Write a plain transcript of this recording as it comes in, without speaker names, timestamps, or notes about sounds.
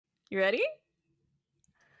You ready?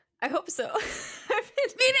 I hope so.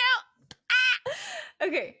 It's me now. Ah!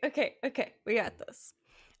 Okay. We got this.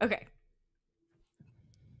 Okay.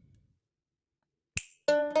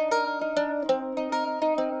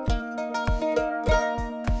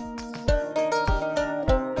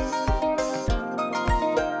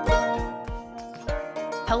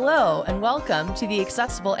 Hello, and welcome to the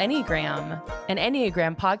Accessible Enneagram, an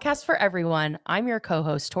Enneagram podcast for everyone. I'm your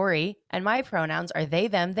co-host, Tori, and my pronouns are they,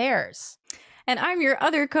 them, theirs. And I'm your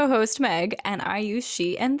other co-host, Meg, and I use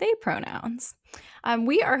she and they pronouns.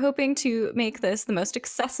 We are hoping to make this the most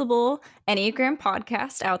accessible Enneagram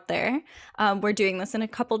podcast out there. We're doing this in a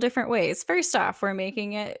couple different ways. First off, we're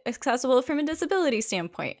making it accessible from a disability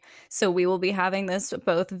standpoint. So we will be having this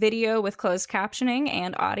both video with closed captioning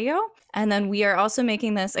and audio. And then we are also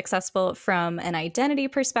making this accessible from an identity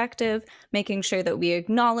perspective, making sure that we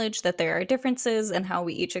acknowledge that there are differences in how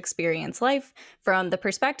we each experience life from the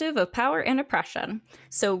perspective of power and oppression.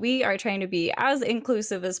 So we are trying to be as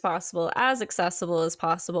inclusive as possible, as accessible as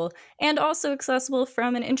possible, and also accessible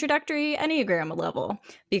from an introductory Enneagram level,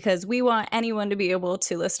 because we want anyone to be able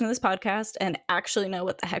to listen to this podcast and actually know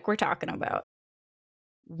what the heck we're talking about.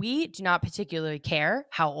 We do not particularly care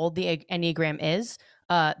how old the Enneagram is.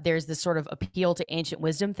 There's this sort of appeal to ancient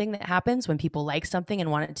wisdom thing that happens when people like something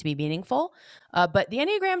and want it to be meaningful. But the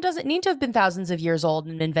Enneagram doesn't need to have been thousands of years old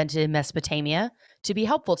and invented in Mesopotamia to be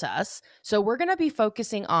helpful to us. So we're going to be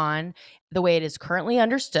focusing on the way it is currently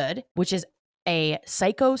understood, which is a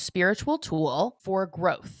psycho-spiritual tool for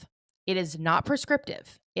growth. It is not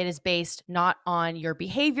prescriptive. It is based not on your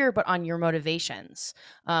behavior, but on your motivations,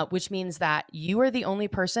 which means that you are the only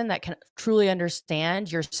person that can truly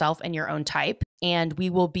understand yourself and your own type. And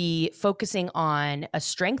we will be focusing on a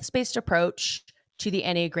strengths-based approach to the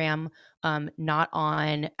Enneagram, not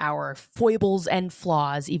on our foibles and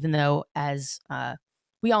flaws, even though, as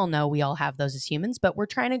we all know, we all have those as humans, but we're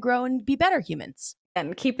trying to grow and be better humans.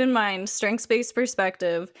 And keep in mind, strengths-based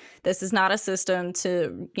perspective, this is not a system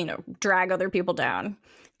to, drag other people down.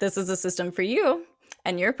 This is a system for you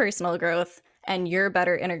and your personal growth and your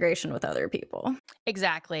better integration with other people.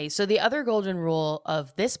 Exactly. So the other golden rule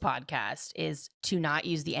of this podcast is to not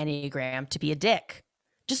use the Enneagram to be a dick.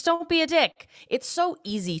 Just don't be a dick. It's so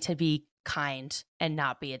easy to be kind and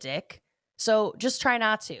not be a dick. So just try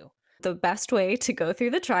not to. The best way to go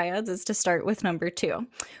through the triads is to start with number 2,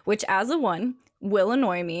 which as a 1 will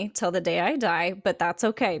annoy me till the day I die, but that's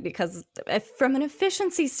okay, because from an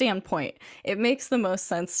efficiency standpoint, it makes the most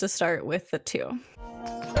sense to start with the 2.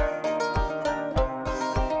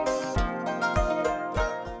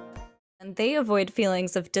 And they avoid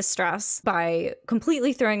feelings of distress by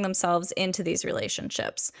completely throwing themselves into these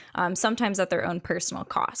relationships, sometimes at their own personal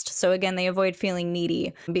cost. So again, they avoid feeling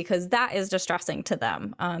needy because that is distressing to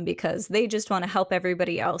them, because they just want to help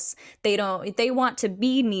everybody else. They want to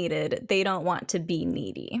be needed. They don't want to be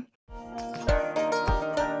needy.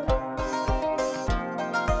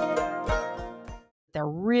 They're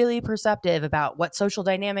really perceptive about what social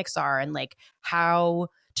dynamics are and like how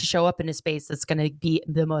to show up in a space that's going to be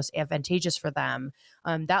the most advantageous for them.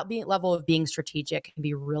 That level of being strategic can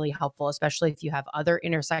be really helpful, especially if you have other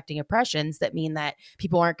intersecting oppressions that mean that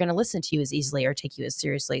people aren't going to listen to you as easily or take you as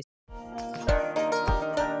seriously.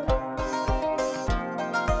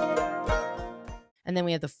 And then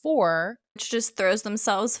we have the 4, which just throws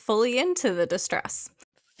themselves fully into the distress.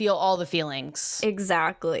 Feel all the feelings.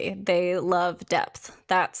 Exactly. They love depth.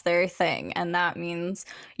 That's their thing. And that means,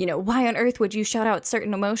 why on earth would you shut out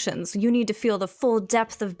certain emotions? You need to feel the full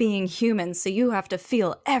depth of being human, so you have to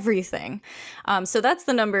feel everything. So that's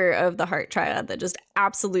the number of the heart triad that just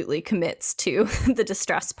absolutely commits to the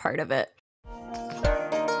distress part of it.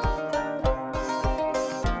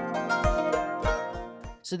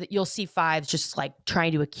 So that you'll see 5s just like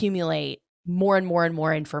trying to accumulate more and more and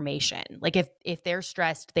more information. Like if they're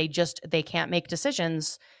stressed, they can't make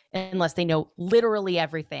decisions unless they know literally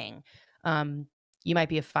everything. You might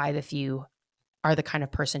be a 5 if you are the kind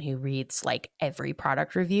of person who reads like every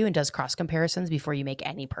product review and does cross comparisons before you make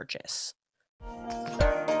any purchase.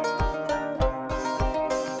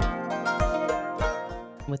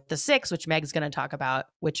 With the 6, which Meg's going to talk about,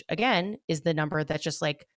 which again is the number that just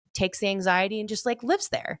like takes the anxiety and just like lives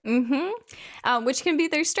there. Which can be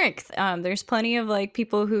their strength. There's plenty of like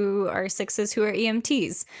people who are 6s who are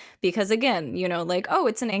EMTs because again, oh,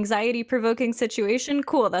 it's an anxiety provoking situation.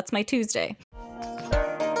 Cool. That's my Tuesday.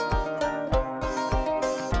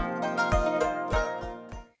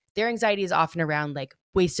 Their anxiety is often around like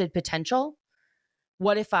wasted potential.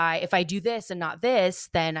 What if I do this and not this,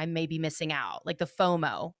 then I may be missing out. Like the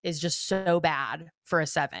FOMO is just so bad for a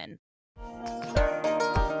 7.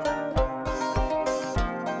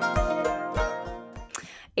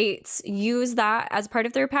 Eights use that as part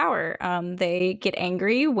of their power. They get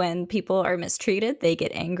angry when people are mistreated. They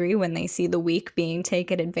get angry when they see the weak being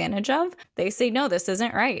taken advantage of. They say, no, this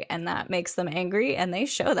isn't right. And that makes them angry, and they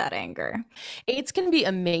show that anger. Eights can be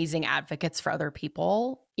amazing advocates for other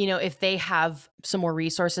people. You know, if they have some more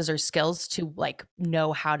resources or skills to like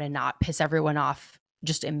know how to not piss everyone off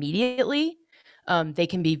just immediately, they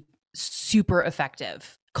can be super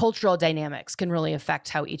effective. Cultural dynamics can really affect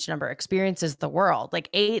how each number experiences the world. Like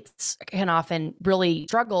eights can often really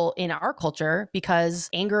struggle in our culture because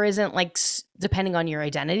anger isn't like, depending on your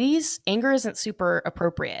identities, anger isn't super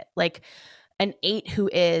appropriate. Like an eight who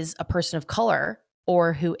is a person of color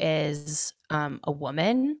or who is a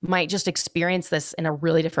woman might just experience this in a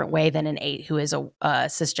really different way than an eight who is a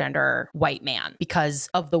cisgender white man, because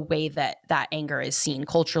of the way that that anger is seen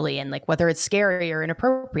culturally and like whether it's scary or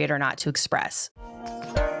inappropriate or not to express.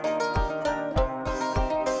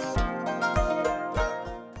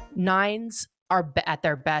 Nines are at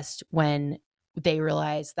their best when they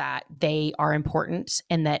realize that they are important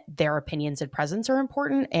and that their opinions and presence are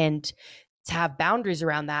important, and to have boundaries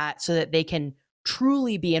around that so that they can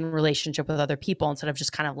truly be in relationship with other people instead of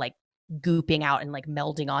just kind of like gooping out and like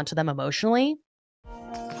melding onto them emotionally.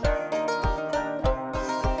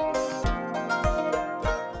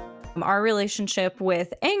 Our relationship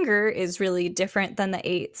with anger is really different than the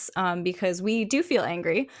eights because we do feel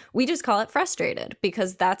angry. We just call it frustrated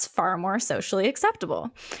because that's far more socially acceptable.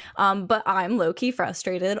 But I'm low-key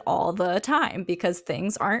frustrated all the time because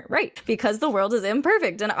things aren't right, because the world is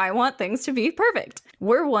imperfect and I want things to be perfect.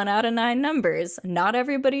 We're 1 out of 9 numbers. Not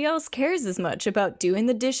everybody else cares as much about doing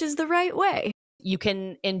the dishes the right way. You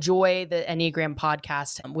can enjoy the Enneagram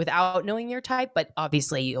podcast without knowing your type, but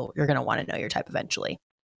obviously you're going to want to know your type eventually.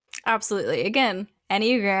 Absolutely. Again,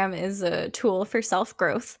 Enneagram is a tool for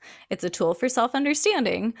self-growth. It's a tool for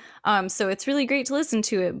self-understanding. So it's really great to listen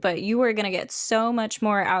to it, but you are going to get so much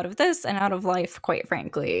more out of this and out of life, quite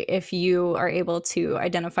frankly, if you are able to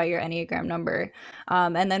identify your Enneagram number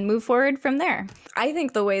and then move forward from there. I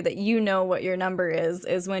think the way that you know what your number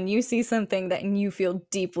is when you see something that you feel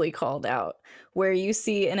deeply called out, where you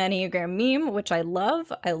see an Enneagram meme, which I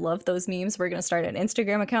love. I love those memes. We're going to start an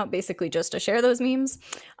Instagram account basically just to share those memes.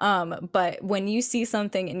 But when you see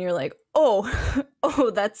something and you're like, oh,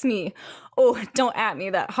 oh, that's me. Oh, don't at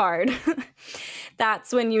me that hard.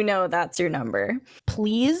 That's when you know that's your number.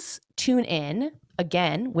 Please tune in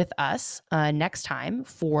again with us next time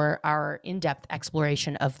for our in-depth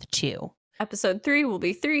exploration of the 2. Episode 3 will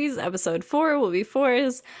be 3s, episode 4 will be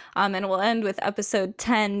 4s, and we'll end with episode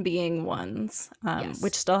 10 being 1s, yes,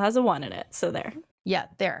 which still has a 1 in it, so there. Yeah,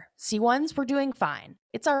 there. C1s, we're doing fine.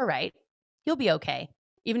 It's all right. You'll be okay.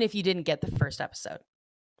 Even if you didn't get the first episode,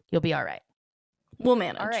 you'll be all right. We'll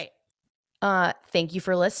manage. All right. Thank you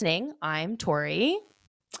for listening. I'm Tori.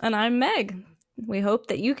 And I'm Meg. We hope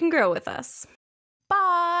that you can grow with us.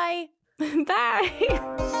 Bye.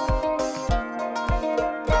 Bye.